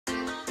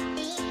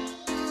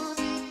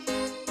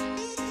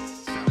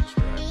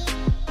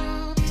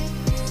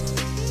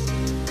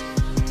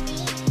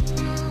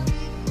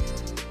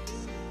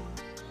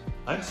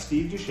I'm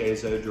Steve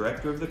DeShazo,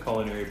 Director of the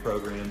Culinary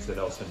Programs at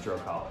El Centro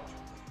College.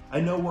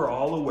 I know we're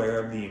all aware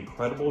of the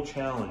incredible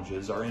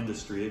challenges our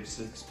industry has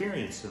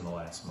experienced in the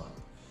last month.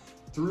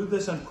 Through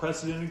this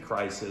unprecedented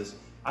crisis,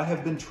 I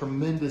have been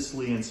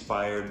tremendously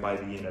inspired by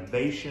the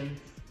innovation,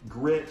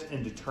 grit,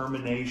 and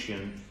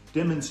determination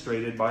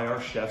demonstrated by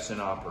our chefs and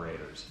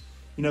operators.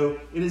 You know,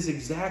 it is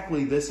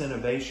exactly this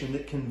innovation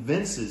that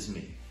convinces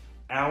me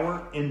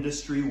our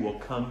industry will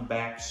come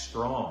back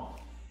strong.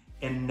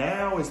 And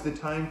now is the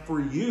time for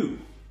you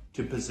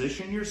to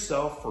position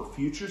yourself for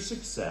future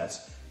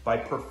success by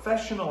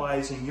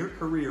professionalizing your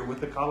career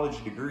with a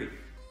college degree.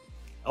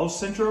 El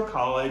Centro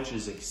College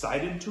is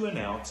excited to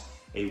announce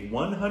a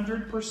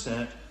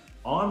 100%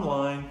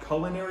 online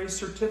culinary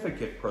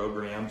certificate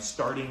program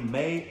starting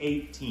May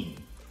 18.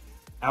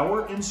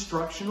 Our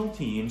instructional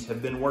teams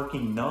have been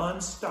working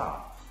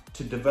non-stop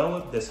to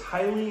develop this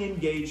highly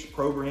engaged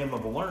program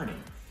of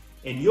learning,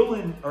 and you'll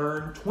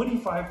earn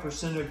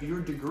 25% of your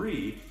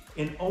degree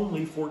in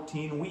only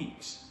 14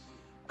 weeks.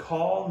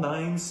 Call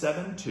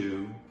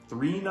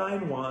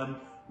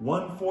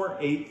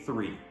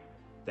 972-391-1483.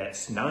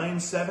 That's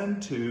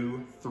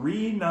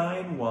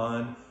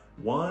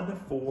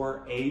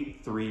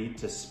 972-391-1483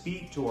 to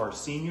speak to our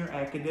Senior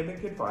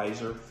Academic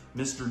Advisor,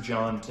 Mr.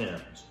 John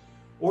Timms.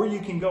 Or you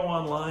can go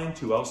online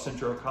to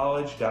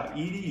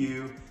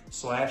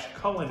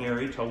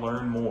elcentrocollege.edu/culinary to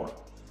learn more.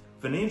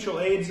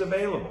 Financial aid is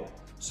available,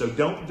 so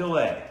don't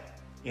delay.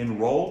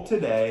 Enroll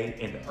today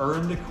and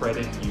earn the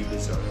credit you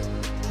deserve.